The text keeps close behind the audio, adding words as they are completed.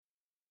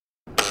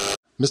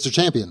Mr.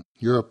 Champion,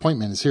 your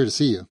appointment is here to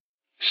see you.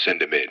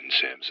 Send him in,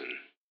 Samson.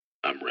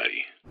 I'm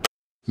ready.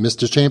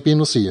 Mr. Champion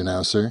will see you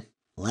now, sir.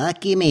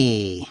 Lucky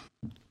me.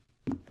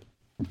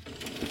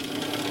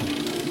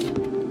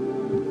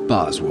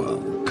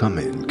 Boswell, come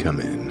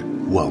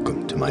in.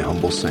 Welcome to my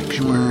humble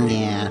sanctuary.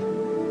 Yeah.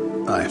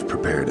 I've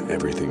prepared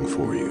everything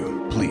for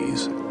you.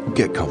 Please,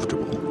 get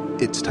comfortable.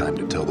 It's time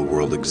to tell the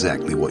world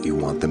exactly what you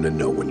want them to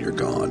know when you're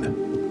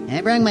gone. I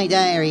brought my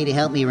diary to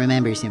help me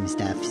remember some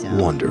stuff, so...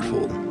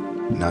 Wonderful.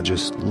 Now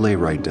just lay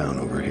right down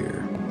over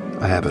here.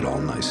 I have it all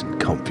nice and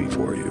comfy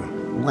for you.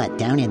 What,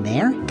 down in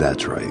there?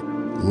 That's right.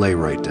 Lay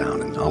right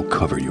down and I'll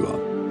cover you up.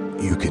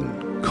 You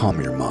can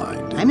calm your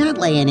mind. I'm not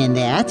laying in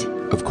that.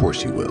 Of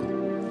course you will.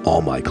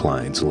 All my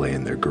clients lay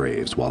in their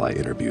graves while I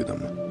interview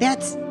them.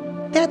 That's...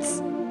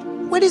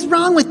 What is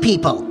wrong with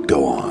people?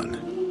 Go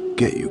on.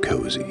 Get you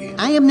cozy.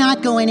 I am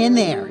not going in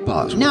there.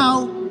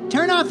 Boswell. No.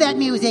 Turn off that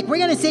music. We're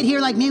going to sit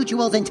here like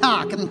mutuals and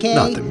talk, okay?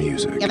 Not the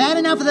music. I've had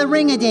enough of the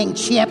ring-a-ding,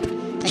 Chip.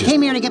 I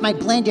came here to get my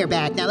blender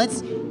back. Now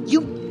let's...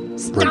 You...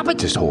 Stop it.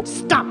 Just hold.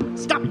 Stop.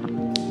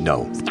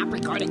 No. Stop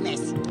recording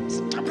this.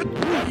 Stop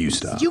it. You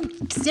stop. You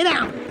sit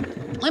down.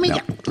 Let me go.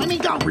 Let me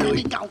go.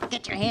 Really? Let me go.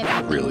 Get your hand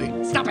out.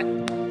 Really? Stop it.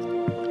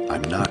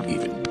 I'm not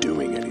even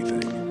doing anything.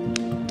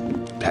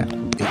 Pat.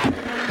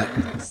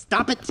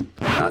 Stop it.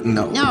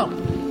 No. No.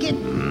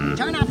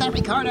 Turn off that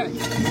recorder.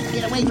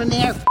 Get away from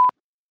there.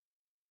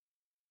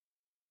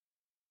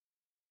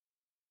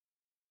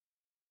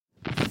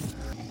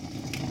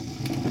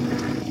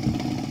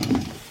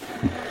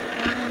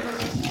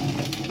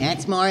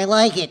 That's more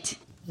like it.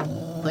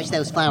 Push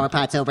those flower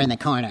pots over in the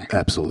corner.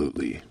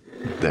 Absolutely.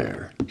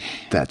 There.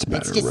 That's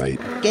better, Let's just right?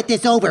 get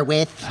this over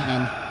with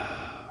and...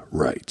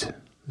 Right.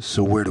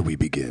 So where do we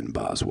begin,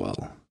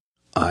 Boswell?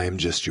 I am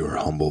just your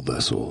humble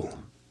vessel.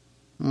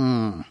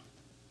 Well,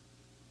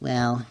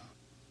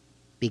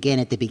 begin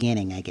at the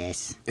beginning, I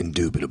guess.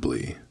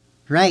 Indubitably.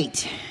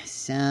 Right.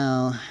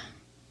 So...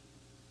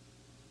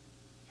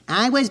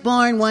 I was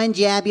born one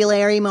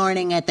Jabulary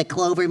morning at the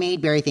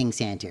Clovermead Birthing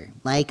Center.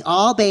 Like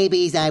all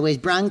babies, I was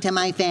brung to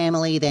my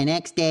family the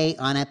next day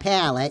on a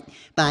pallet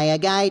by a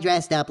guy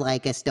dressed up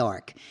like a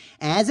stork.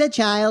 As a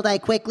child, I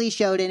quickly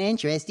showed an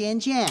interest in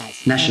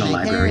jazz. National And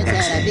my Library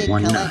parents had a big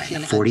XA collection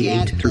of 1948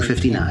 jazz through plates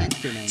 59. and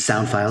instruments.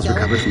 Sound files So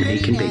recovered it from was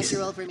Aitken pretty Basin.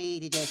 natural for me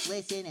to just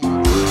listen and...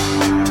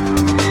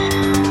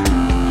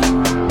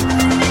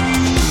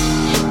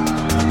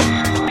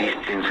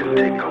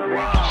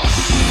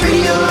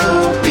 Radio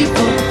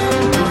people.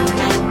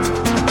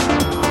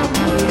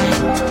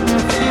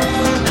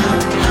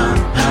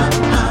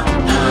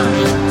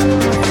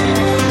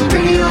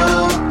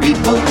 Radio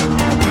people.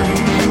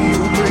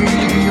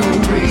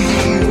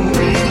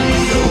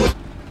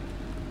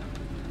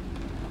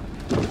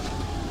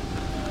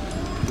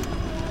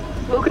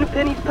 Welcome to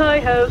Penny's Pie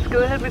House.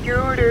 Go ahead with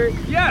your order.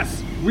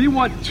 Yes, we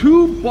want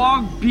 2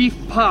 bog beef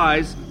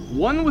pies,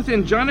 one with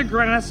angina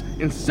grass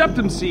and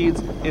septum seeds,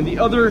 and the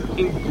other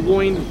in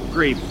Gloin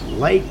gravy.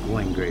 Light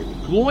Gloin gravy.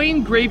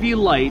 Gloin gravy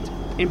light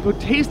and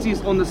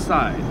potasties on the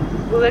side.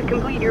 Will that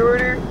complete your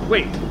order?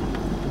 Wait,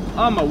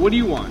 Amma, what do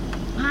you want?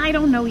 I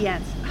don't know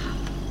yet.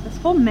 This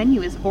whole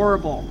menu is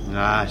horrible.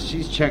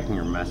 She's checking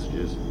her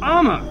messages.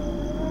 Amma,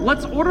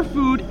 let's order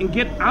food and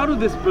get out of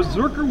this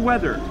berserker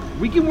weather.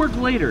 We can work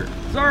later.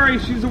 Sorry,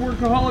 she's a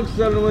workaholic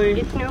suddenly.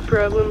 It's no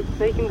problem.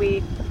 I can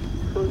wait.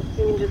 I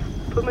can just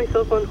put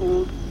myself on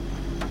hold.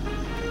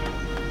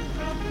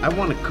 I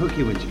want a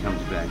cookie when she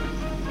comes back.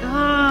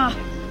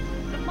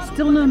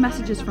 Still no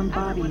messages from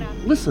Bobby.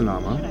 Listen,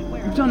 Amma,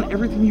 you've done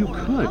everything you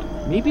could.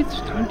 Maybe it's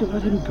time to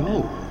let him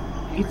go.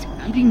 It's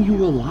eating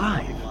you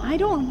alive. I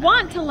don't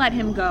want to let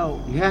him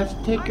go. You have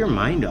to take your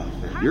mind off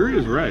it. Yuri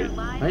is right.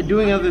 By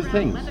doing other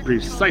things.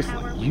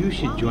 Precisely. You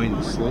should join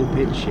the slow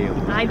pitch shale.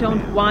 I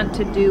don't want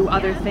to do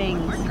other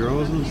things.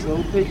 Girls in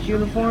slow pitch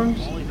uniforms?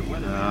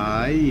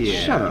 Yeah.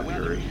 Shut up,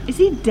 Yuri. Is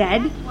he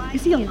dead?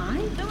 Is he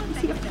alive?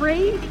 Is he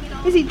afraid?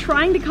 Is he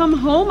trying to come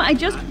home? I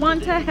just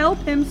want to help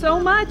him so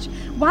much.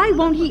 Why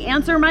won't he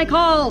answer my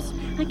calls?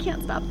 I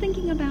can't stop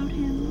thinking about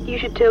him. You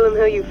should tell him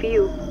how you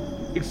feel.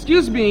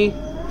 Excuse me,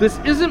 this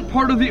isn't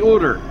part of the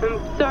order. I'm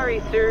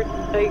sorry, sir.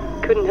 I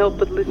couldn't help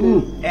but listen.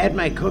 Ooh, add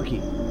my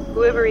cookie.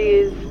 Whoever he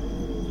is,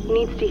 he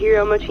needs to hear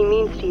how much he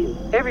means to you.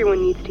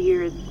 Everyone needs to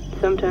hear it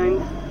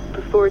sometimes,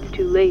 before it's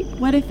too late.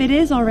 What if it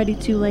is already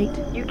too late?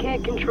 You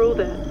can't control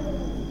that.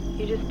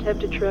 You just have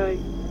to try.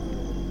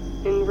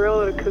 And we're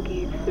all out of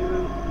cookies,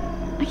 so...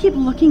 I keep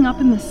looking up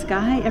in the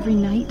sky every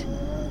night,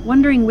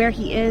 wondering where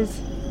he is,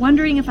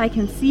 wondering if I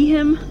can see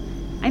him.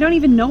 I don't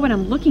even know what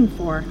I'm looking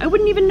for. I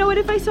wouldn't even know it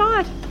if I saw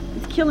it.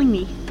 It's killing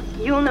me.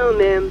 You'll know,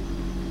 ma'am.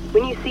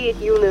 When you see it,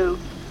 you'll know.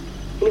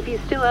 And if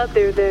he's still out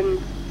there, then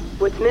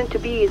what's meant to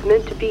be is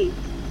meant to be.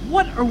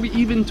 What are we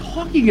even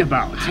talking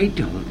about? I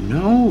don't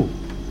know.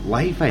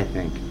 Life, I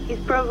think. He's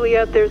probably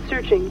out there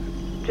searching,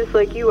 just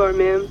like you are,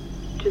 ma'am.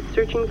 Just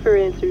searching for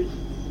answers.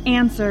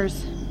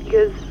 Answers.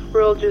 Because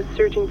we're all just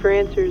searching for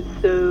answers,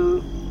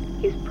 so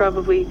he's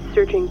probably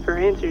searching for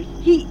answers.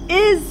 He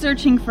is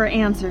searching for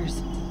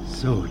answers.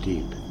 So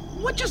deep.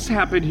 What just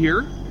happened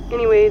here?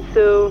 Anyways,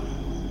 so,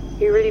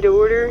 you ready to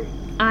order?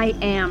 I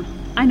am.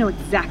 I know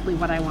exactly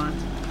what I want.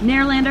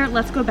 Neerlander,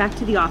 let's go back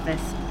to the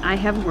office. I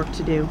have work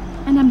to do,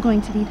 and I'm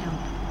going to need help.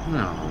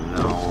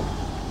 No.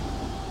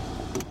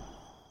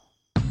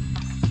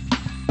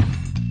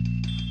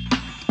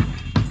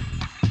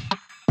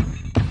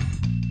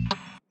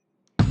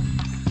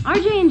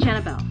 RJ and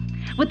Jennabelle.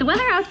 With the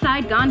weather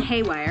outside gone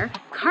haywire,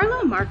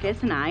 Carlo,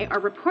 Marcus, and I are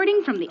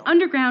reporting from the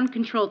underground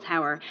control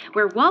tower,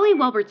 where Wally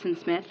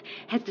Welbertson-Smith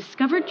has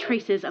discovered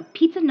traces of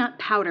pizza nut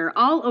powder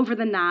all over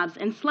the knobs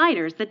and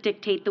sliders that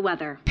dictate the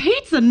weather.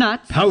 Pizza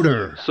nuts?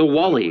 Powder! So,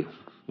 Wally,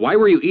 why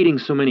were you eating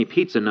so many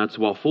pizza nuts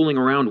while fooling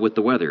around with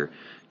the weather?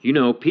 You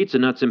know, pizza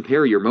nuts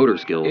impair your motor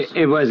skills.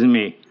 It wasn't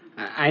me.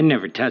 I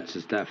never touched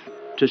the stuff.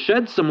 To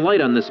shed some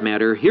light on this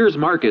matter, here's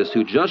Marcus,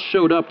 who just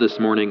showed up this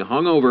morning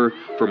hungover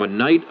from a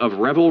night of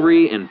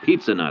revelry and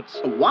pizza nuts.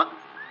 What?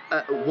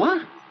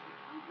 What?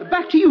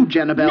 Back to you,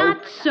 Jennabelle.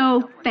 Not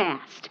so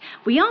fast.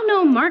 We all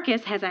know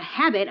Marcus has a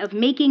habit of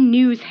making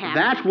news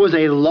happen. That was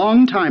a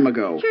long time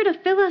ago. Here to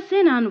fill us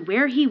in on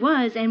where he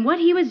was and what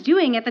he was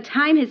doing at the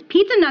time his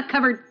pizza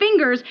nut-covered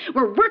fingers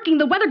were working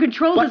the weather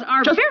controls as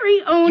our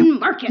very own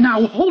Marcus.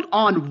 Now, hold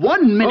on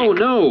 1 minute. Oh,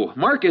 no.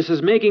 Marcus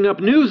is making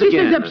up news This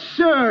again. is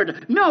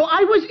absurd. No,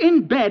 I was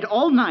in bed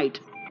all night.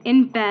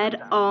 In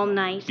bed all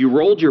night? You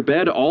rolled your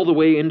bed all the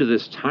way into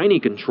this tiny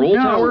control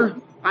tower?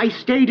 I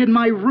stayed in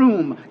my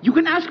room. You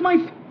can ask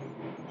my...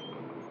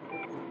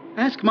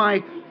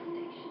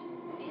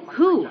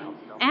 Who?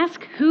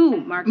 Ask who,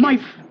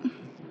 Marcus?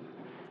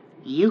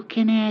 You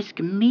can ask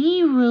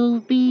me,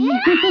 Ruby.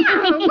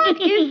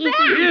 What is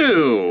that?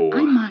 Ew!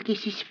 I'm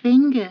Marcus's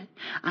finger.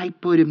 I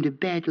put him to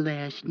bed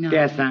last night.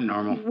 That's not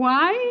normal.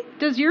 Why?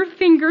 Does your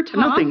finger talk?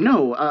 Nothing,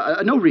 no.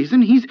 No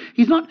reason. He's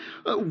not...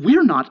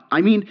 we're not.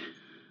 I mean...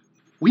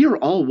 We are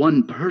all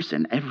one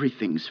person.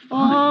 Everything's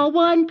fine. All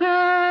one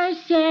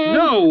person.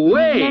 No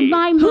way. And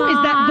my Who is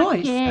that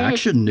voice?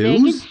 Action Make it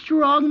news?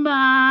 strong,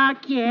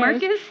 Marcus.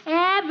 Marcus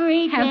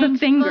Everything's has a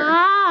finger.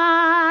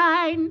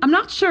 fine. I'm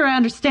not sure I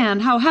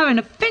understand how having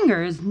a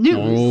finger is news.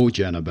 Oh,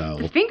 The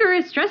Jennabelle. finger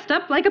is dressed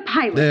up like a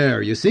pilot.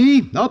 There, you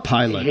see? A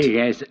pilot. Hey,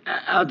 guys,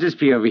 I'll just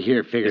be over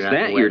here figuring Is out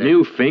that the your weather.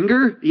 new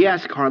finger?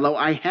 Yes, Carlo,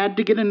 I had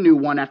to get a new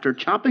one after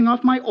chopping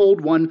off my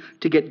old one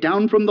to get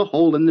down from the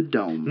hole in the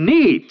dome.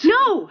 Neat.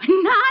 No,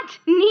 not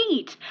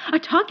neat. A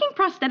talking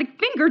prosthetic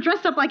finger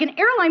dressed up like an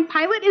airline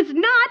pilot is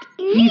not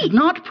neat. He's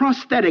not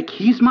prosthetic.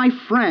 He's my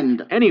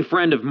friend. Any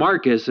friend of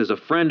Marcus is a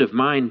friend of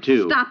mine,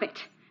 too. Stop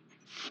it.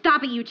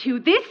 Stop it, you two.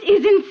 This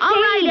is insane. All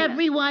right,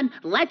 everyone.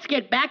 Let's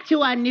get back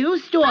to our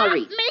news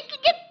story. Stop making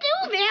it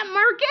do that,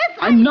 Marcus.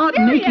 I'm not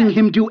serious. making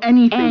him do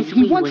anything. As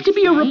He we wants were to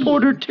be a saying,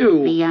 reporter,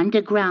 too. The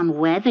underground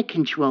weather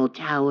control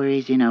tower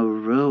is in a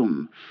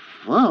room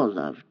full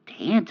of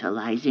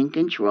tantalizing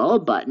control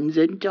buttons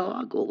and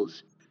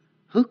toggles.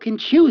 Who can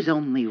choose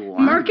only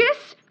one?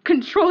 Marcus,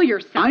 control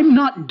yourself. I'm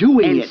not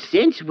doing And it.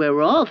 since we're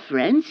all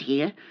friends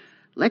here,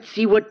 let's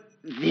see what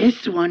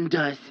this one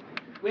does.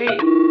 Wait,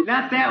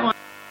 not that one.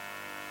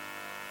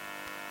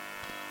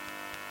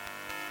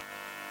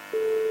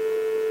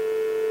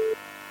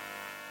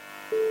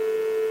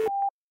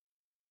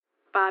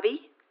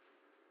 Bobby?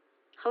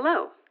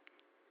 Hello.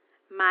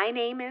 My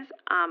name is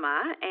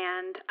Amma,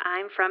 and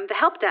I'm from the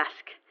help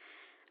desk.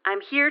 I'm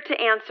here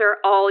to answer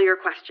all your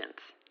questions,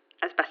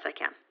 as best I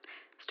can,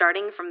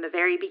 starting from the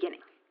very beginning.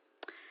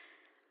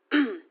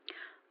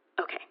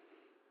 Okay.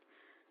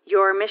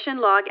 Your mission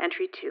log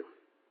entry 2.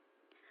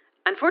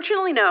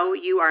 Unfortunately, no,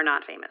 you are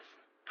not famous.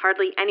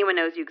 Hardly anyone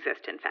knows you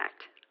exist, in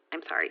fact.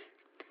 I'm sorry.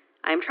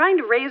 I'm trying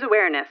to raise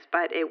awareness,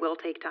 but it will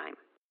take time.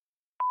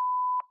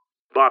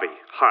 Bobby,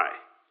 hi.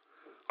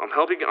 I'm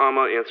helping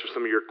Amma answer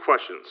some of your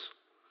questions.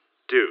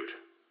 Dude,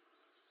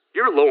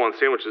 you're low on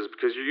sandwiches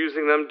because you're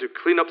using them to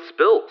clean up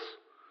spills.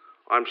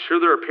 I'm sure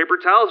there are paper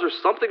towels or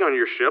something on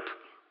your ship.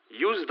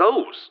 Use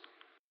those.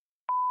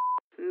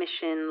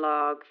 Mission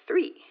log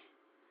 3.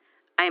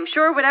 I am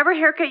sure whatever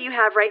haircut you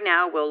have right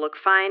now will look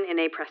fine in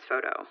a press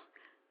photo.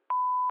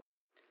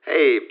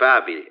 Hey,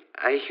 Bobby,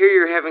 I hear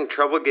you're having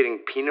trouble getting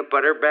peanut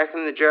butter back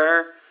in the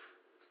jar.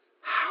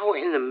 How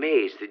in the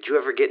maze did you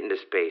ever get into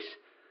space?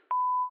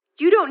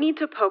 You don't need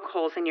to poke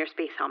holes in your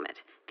space helmet.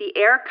 The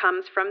air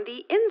comes from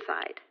the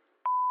inside.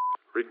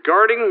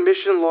 Regarding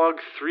mission log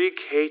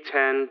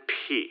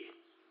 3K10P,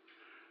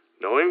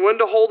 knowing when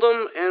to hold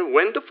them and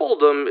when to fold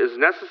them is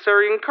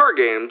necessary in car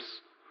games,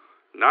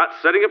 not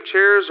setting up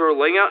chairs or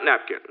laying out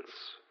napkins.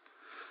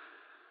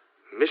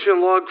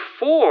 Mission log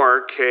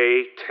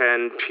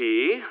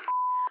 4K10P.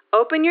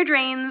 Open your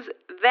drains,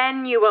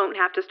 then you won't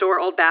have to store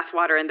old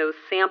bathwater in those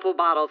sample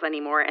bottles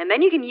anymore, and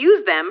then you can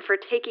use them for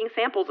taking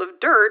samples of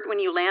dirt when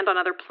you land on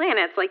other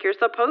planets like you're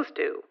supposed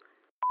to.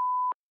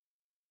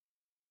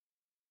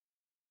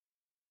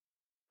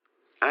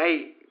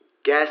 I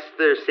guess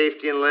there's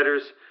safety in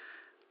letters.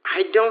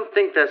 I don't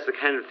think that's the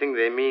kind of thing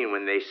they mean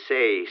when they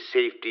say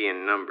safety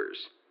in numbers.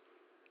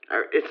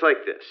 It's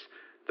like this.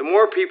 The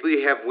more people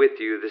you have with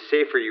you, the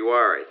safer you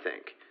are, I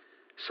think.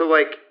 So,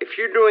 like, if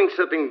you're doing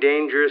something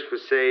dangerous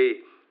with, say,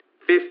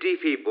 50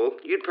 people,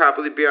 you'd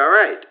probably be all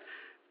right.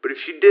 But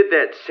if you did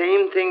that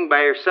same thing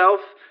by yourself,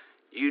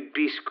 you'd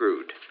be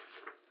screwed.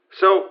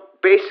 So,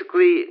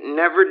 basically,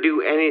 never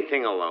do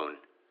anything alone.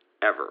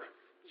 Ever.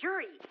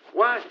 Yuri.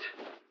 What?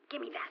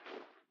 Give me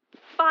that.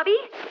 Bobby?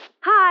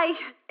 Hi,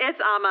 it's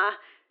Amma.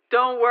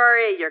 Don't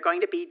worry, you're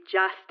going to be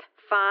just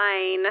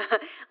fine.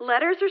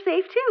 Letters are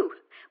safe too.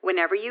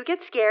 Whenever you get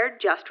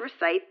scared, just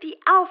recite the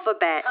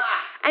alphabet,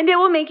 and it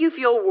will make you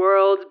feel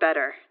worlds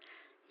better.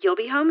 You'll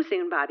be home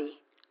soon, Bobby.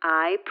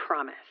 I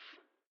promise.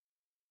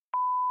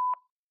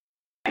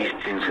 These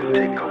things will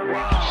take a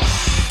while.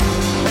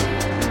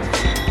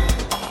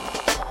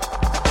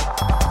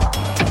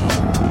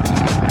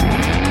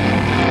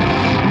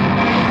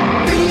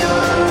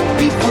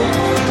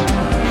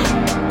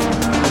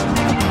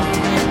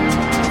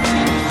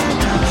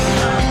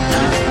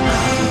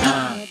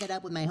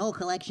 With my whole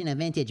collection of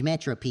vintage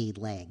Metropede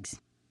legs.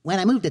 When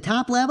I moved to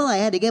top level, I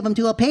had to give them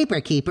to a paper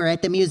keeper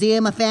at the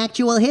Museum of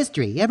Factual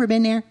History. Ever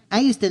been there? I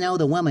used to know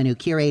the woman who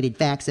curated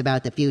facts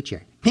about the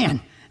future.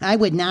 Man, I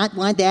would not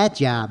want that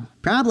job.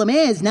 Problem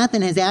is,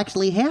 nothing has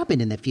actually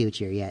happened in the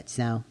future yet,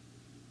 so...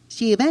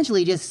 She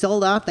eventually just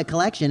sold off the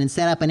collection and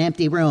set up an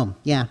empty room.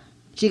 Yeah,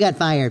 she got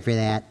fired for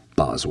that.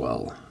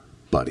 Boswell,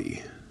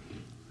 buddy,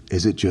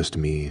 is it just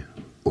me,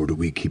 or do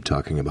we keep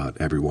talking about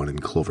everyone in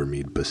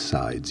Clovermead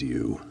besides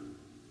you?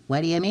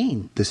 What do you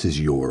mean? This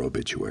is your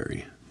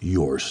obituary,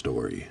 your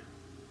story.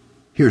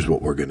 Here's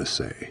what we're gonna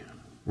say.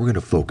 We're gonna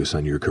focus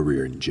on your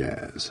career in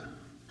jazz.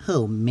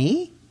 Who,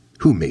 me?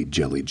 Who made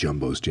Jelly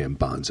Jumbo's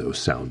Jambonzo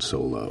sound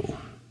so low?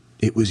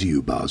 It was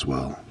you,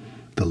 Boswell,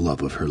 the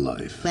love of her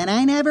life. But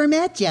I never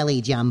met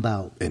Jelly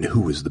Jumbo. And who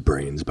was the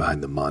brains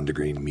behind the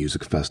Mondegreen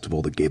Music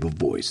Festival that gave a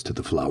voice to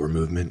the flower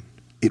movement?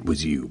 It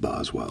was you,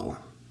 Boswell.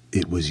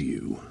 It was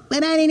you.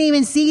 But I didn't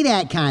even see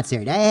that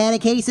concert. I had a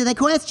case of the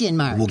question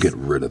marks. We'll get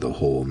rid of the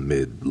whole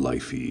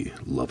mid-lifey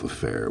love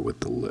affair with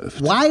the lift.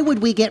 Why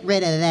would we get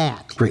rid of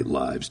that? Great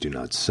lives do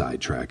not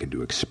sidetrack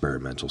into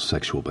experimental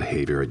sexual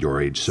behavior at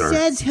your age, sir.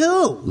 Says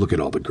who? Look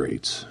at all the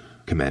greats.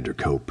 Commander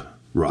Cope,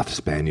 Roth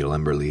Spaniel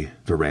Emberley,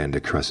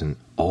 Veranda Crescent,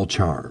 all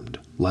charmed,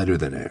 lighter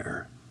than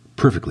air,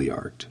 perfectly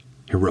arced,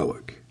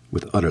 heroic,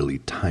 with utterly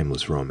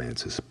timeless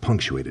romances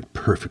punctuated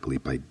perfectly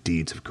by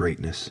deeds of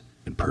greatness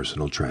and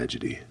personal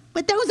tragedy.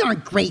 But those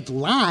aren't great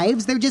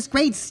lives, they're just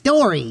great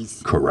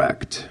stories.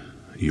 Correct.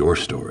 Your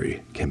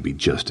story can be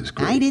just as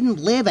great. I didn't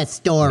live a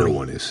story. No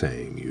one is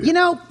saying you... You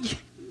know,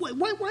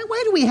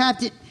 why do we have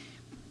to...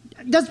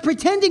 Does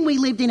pretending we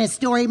lived in a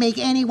story make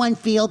anyone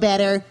feel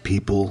better?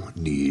 People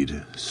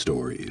need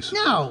stories.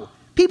 No.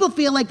 People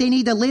feel like they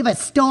need to live a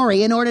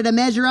story in order to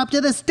measure up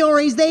to the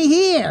stories they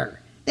hear.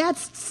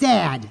 That's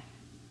sad.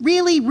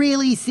 Really,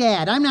 really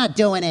sad. I'm not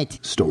doing it.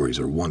 Stories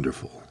are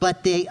wonderful.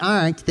 But they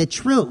aren't the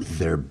truth.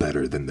 They're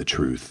better than the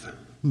truth.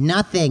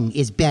 Nothing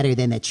is better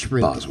than the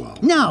truth. Boswell.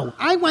 No,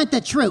 I want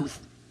the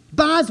truth.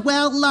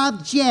 Boswell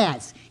loved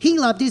jazz. He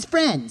loved his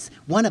friends.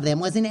 One of them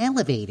was an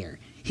elevator.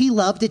 He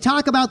loved to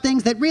talk about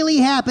things that really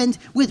happened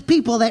with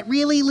people that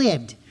really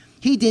lived.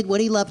 He did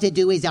what he loved to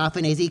do as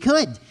often as he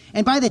could.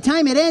 And by the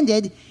time it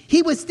ended,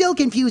 he was still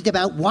confused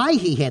about why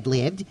he had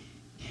lived.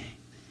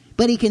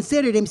 But he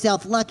considered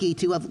himself lucky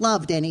to have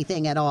loved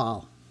anything at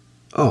all.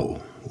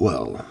 Oh,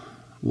 well,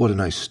 what a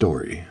nice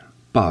story.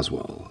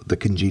 Boswell, the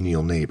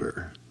congenial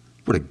neighbor.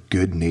 What a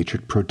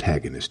good-natured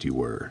protagonist you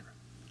were.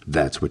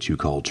 That's what you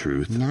call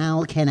truth?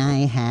 Now can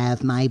I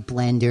have my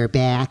blender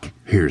back?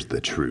 Here's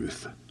the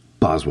truth.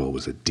 Boswell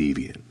was a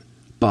deviant.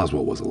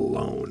 Boswell was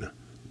alone.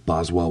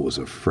 Boswell was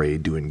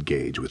afraid to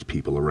engage with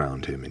people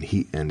around him, and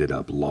he ended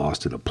up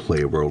lost in a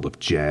playworld of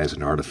jazz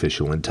and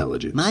artificial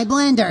intelligence. My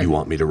blender! You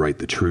want me to write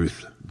the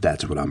truth?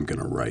 That's what I'm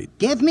gonna write.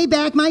 Give me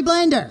back my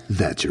blender!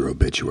 That's your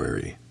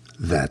obituary.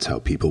 That's how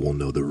people will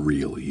know the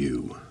real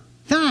you.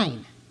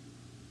 Fine.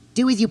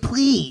 Do as you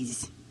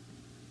please.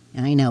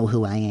 I know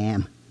who I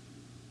am.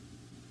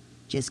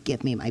 Just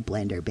give me my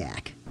blender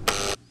back.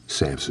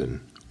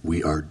 Samson,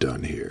 we are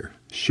done here.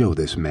 Show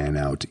this man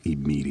out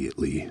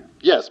immediately.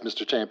 Yes,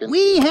 Mr. Champion.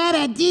 We had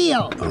a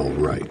deal! Oh,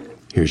 right.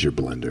 Here's your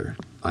blender.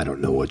 I don't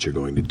know what you're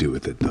going to do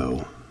with it,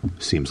 though.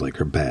 Seems like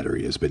her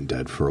battery has been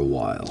dead for a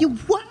while. You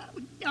what?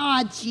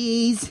 Aw,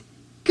 jeez.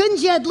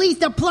 Couldn't you at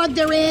least have plugged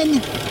her in?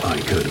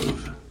 I could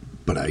have,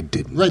 but I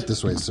didn't. Right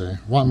this way, sir.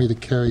 Want me to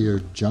carry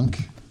your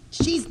junk?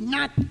 She's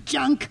not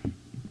junk.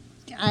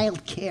 I'll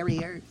carry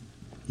her.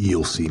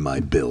 You'll see my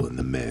bill in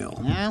the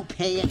mail. I'll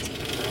pay it.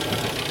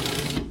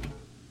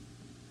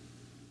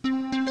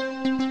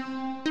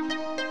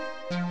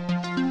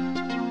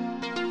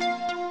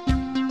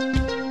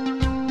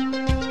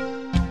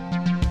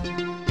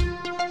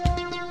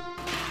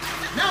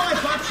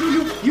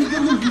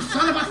 You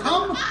son of a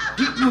thumb!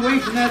 Keep away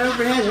from that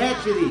overhead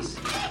hatch of these.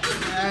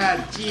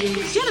 Ah,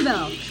 jeez.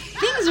 Jennabelle,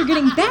 things are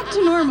getting back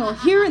to normal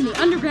here in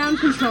the underground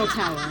control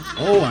tower.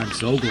 Oh, I'm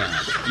so glad.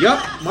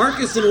 Yup,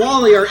 Marcus and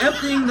Wally are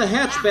emptying the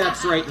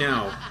hatchbacks right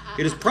now.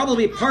 It is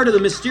probably part of the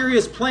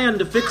mysterious plan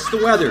to fix the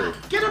weather.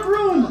 Get a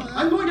broom!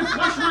 I'm going to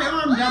flush my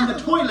arm down the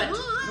toilet.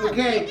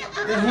 Okay,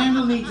 the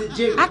handle needs a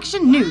jig.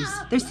 Action News.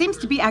 There seems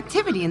to be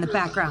activity in the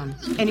background.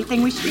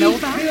 Anything we should know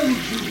about?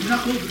 You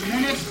muffled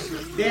menace?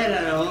 That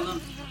ought to hold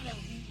them.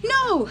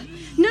 No!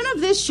 None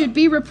of this should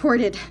be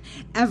reported.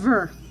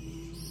 Ever.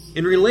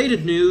 In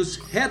related news,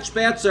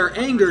 hatchbats are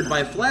angered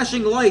by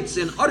flashing lights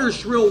and utter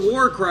shrill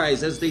war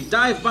cries as they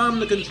dive bomb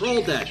the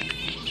control deck.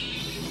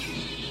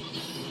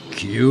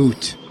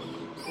 Cute.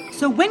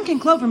 So when can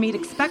Clovermead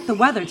expect the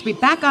weather to be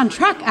back on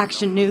track,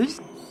 Action News?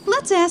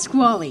 Let's ask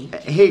Wally.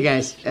 Hey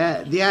guys,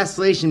 the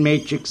oscillation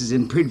matrix is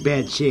in pretty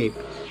bad shape.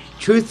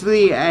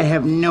 Truthfully, I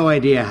have no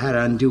idea how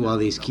to undo all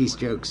these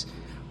keystrokes.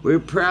 We're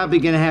probably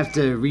gonna have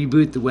to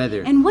reboot the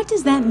weather. And what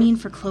does that mean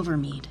for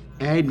Clovermead?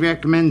 I'd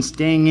recommend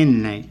staying in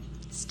tonight.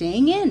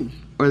 Staying in.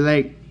 Or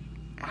like,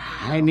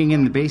 hiding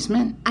in the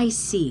basement? I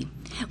see.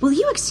 Will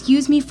you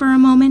excuse me for a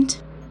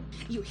moment?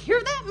 You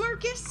hear that,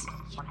 Marcus?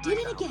 You did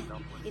it again.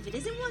 If it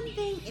isn't one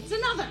thing, it's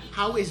another.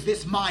 How is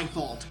this my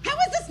fault? How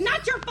is this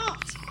not your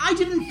fault? I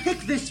didn't pick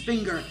this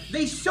finger.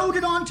 They sewed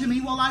it onto me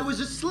while I was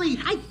asleep.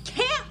 I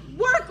can't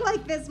work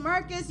like this,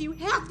 Marcus. You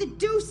have to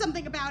do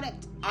something about it.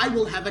 I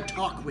will have a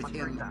talk with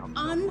him.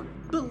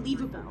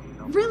 Unbelievable.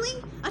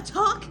 Really? A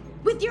talk?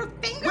 With your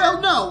finger?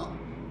 Well, no.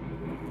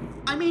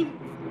 I mean,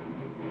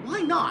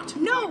 why not?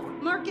 No,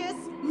 Marcus.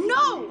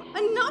 No!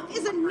 Enough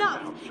is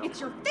enough. It's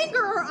your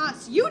finger or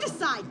us. You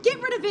decide.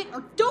 Get rid of it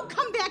or don't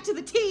come back to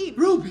the team.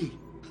 Ruby!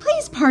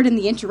 Please pardon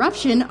the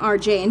interruption,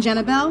 RJ and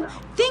Jennabelle.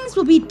 Things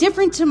will be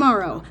different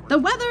tomorrow. The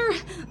weather,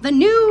 the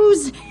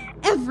news,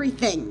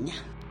 everything.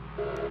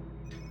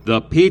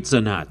 The Pizza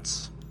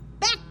Nuts.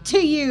 Back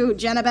to you,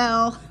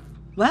 Jennabelle.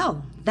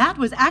 Well, that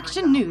was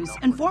Action News,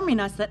 informing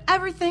us that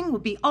everything will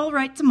be all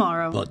right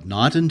tomorrow. But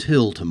not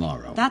until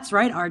tomorrow. That's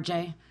right,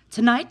 RJ.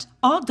 Tonight,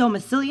 all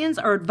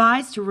domicilians are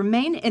advised to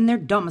remain in their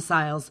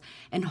domiciles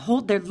and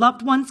hold their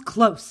loved ones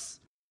close.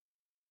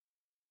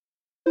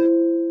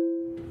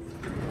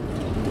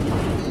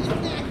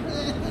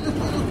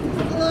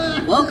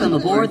 Welcome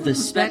aboard the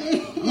Spec...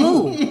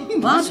 Oh,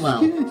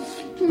 Boswell.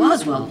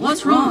 Boswell,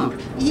 what's wrong?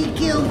 He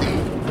killed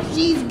her.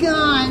 She's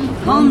gone.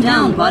 Calm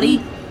down,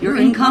 buddy. You're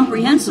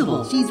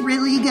incomprehensible. She's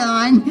really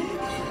gone.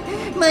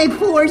 My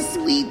poor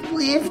sweet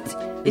lift.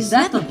 Is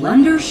that the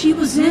blender she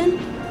was in?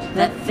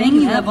 That thing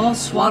you have all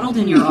swaddled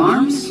in your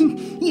arms?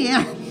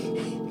 Yeah,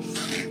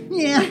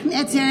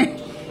 that's her.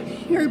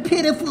 Her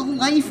pitiful,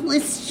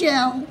 lifeless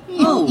shell.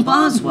 Oh,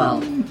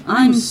 Boswell,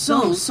 I'm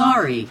so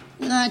sorry.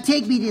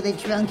 Take me to the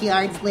trunk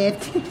yards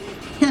lift.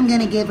 I'm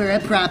gonna give her a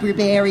proper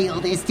burial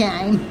this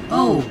time.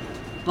 Oh,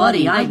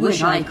 buddy, I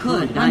wish I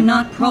could. I'm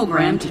not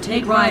programmed to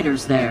take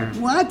riders there.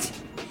 What?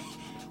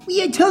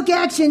 You took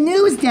Action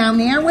News down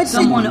there. What's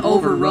Someone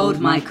overrode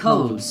my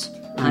codes.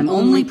 I'm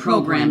only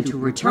programmed to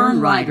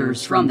return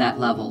riders from that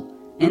level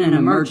in an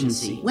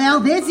emergency. Well,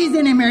 this is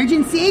an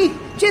emergency.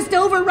 Just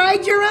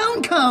override your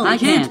own code. I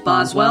can't,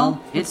 Boswell.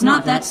 It's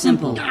not that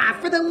simple.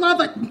 For the love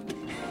of...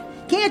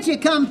 Can't you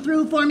come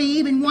through for me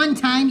even one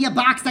time, you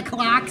box of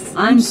clocks?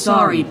 I'm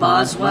sorry,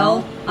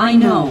 Boswell. I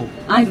know.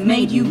 I've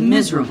made you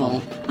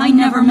miserable. I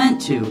never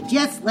meant to.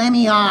 Just let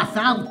me off.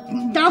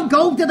 I'll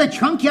go to the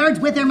trunk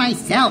yards with her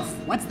myself.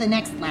 What's the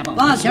next level?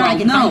 Boswell, I'm sure I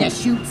can no. find a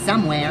chute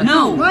somewhere.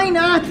 No. Why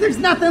not? There's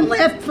nothing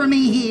left for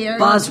me here.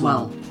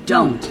 Boswell,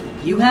 don't.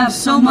 You have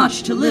so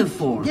much to live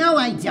for. No,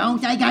 I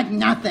don't. I got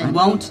nothing. I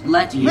won't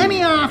let you. Let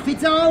me off.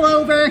 It's all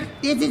over.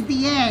 This is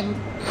the end.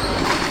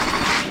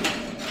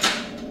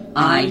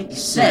 I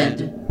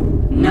said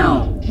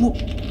no.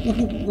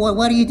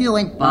 What are you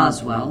doing?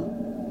 Boswell,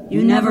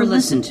 you never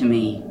listened to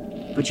me,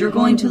 but you're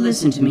going to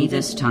listen to me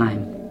this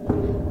time.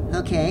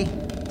 Okay.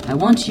 I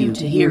want you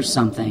to hear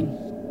something.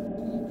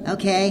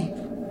 Okay.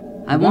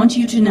 I want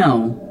you to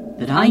know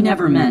that I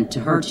never meant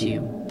to hurt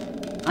you.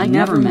 I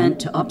never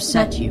meant to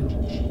upset you.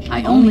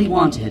 I only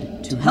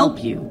wanted to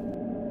help you.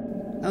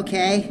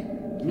 Okay.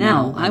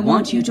 Now, I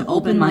want you to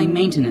open my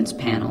maintenance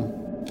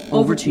panel.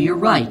 Over to your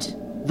right,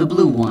 the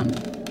blue one.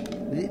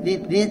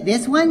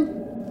 This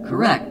one?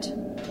 Correct.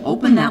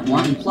 Open that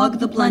one and plug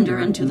the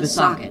blender into the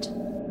socket.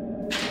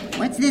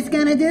 What's this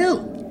gonna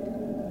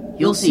do?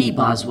 You'll see,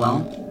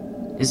 Boswell.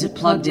 Is it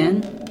plugged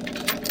in?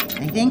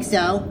 I think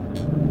so.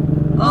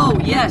 Oh,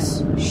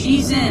 yes,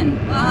 she's in.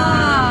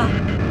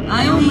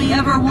 I only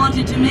ever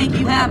wanted to make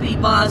you happy,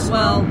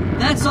 Boswell.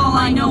 That's all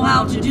I know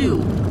how to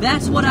do.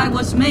 That's what I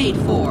was made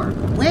for.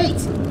 Wait,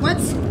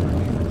 what's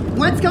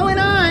going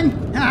on?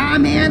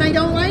 Man, I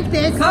don't like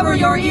this. Cover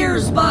your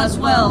ears,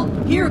 Boswell.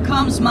 Here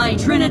comes my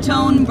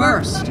Trinitone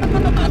burst. What's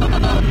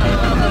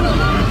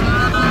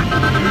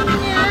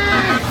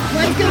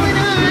going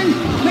on?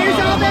 Where's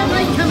all that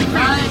light coming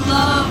from?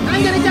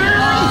 I'm gonna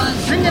die.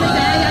 I'm gonna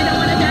die. I don't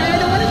wanna die. I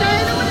don't wanna die.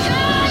 I don't wanna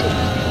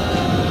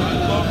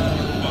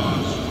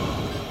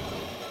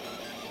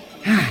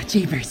die.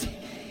 Jeepers.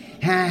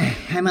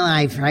 I'm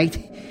alive, right?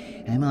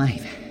 I'm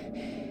alive.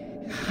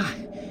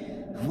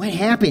 What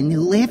happened,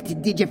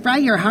 Lift? Did you fry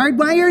your hard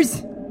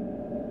wires?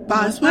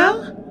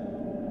 Boswell?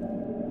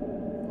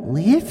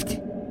 Lift?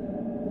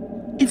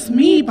 It's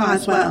me,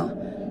 Boswell.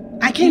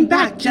 I came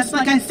back just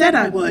like I said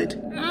I would.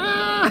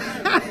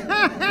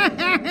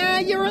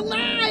 You're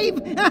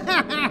alive!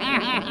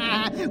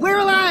 We're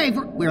alive!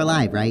 We're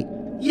alive, right?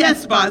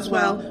 Yes,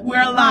 Boswell,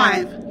 we're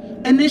alive.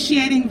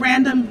 initiating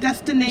random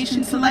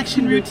destination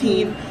selection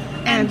routine,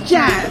 and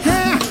jazz.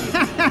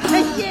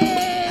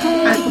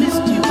 I've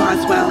missed you,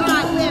 Boswell.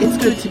 It's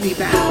good to be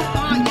back.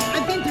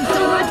 I've been through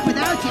so much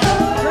without you.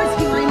 First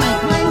you were in my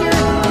blender,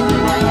 and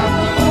then I had...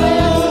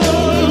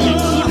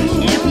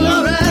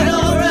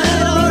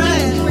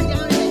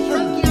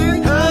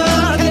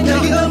 Can you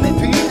hear me,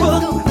 people?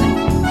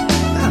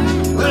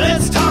 Well,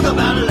 let's talk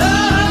about love.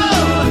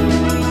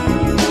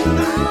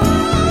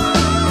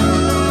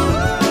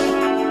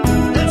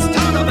 Let's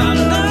talk about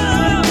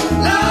love,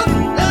 love,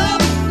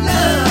 love,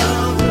 love.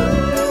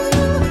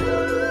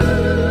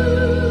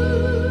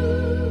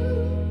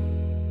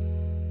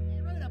 I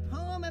wrote a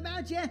poem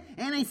about you,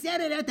 and I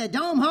said it at the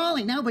Dome Hall,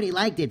 and nobody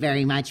liked it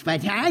very much,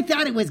 but I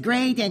thought it was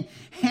great, and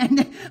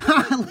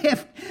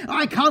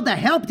I called the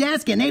help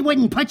desk, and they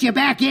wouldn't put you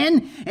back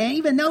in, and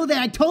even though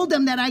I told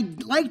them that I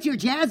liked your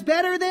jazz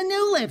better than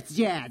New Lift's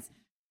jazz.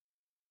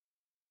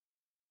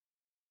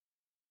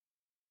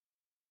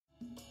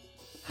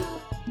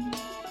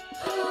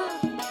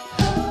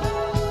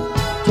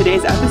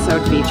 Today's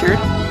episode featured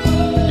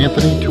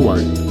Anthony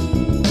Tuart,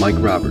 Mike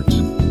Roberts,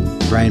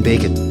 Brian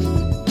Bacon,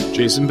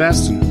 Jason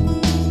Baston,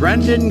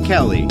 Brendan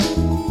Kelly,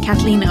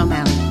 Kathleen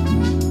O'Malley,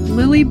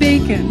 Lily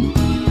Bacon,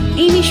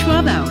 Amy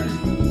Schwabauer,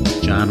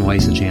 John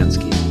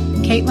Wysachansky,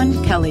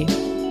 Caitlin Kelly,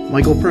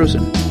 Michael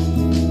Prosen,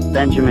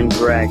 Benjamin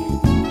Gregg,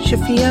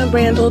 Shafia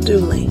Randall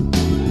Dooley.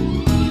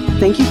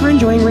 Thank you for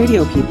enjoying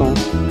Radio People.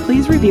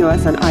 Please review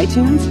us on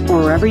iTunes or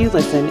wherever you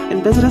listen,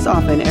 and visit us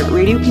often at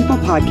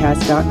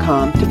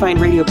radiopeoplepodcast.com to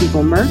find Radio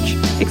People merch,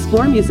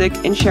 explore music,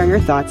 and share your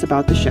thoughts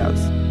about the shows.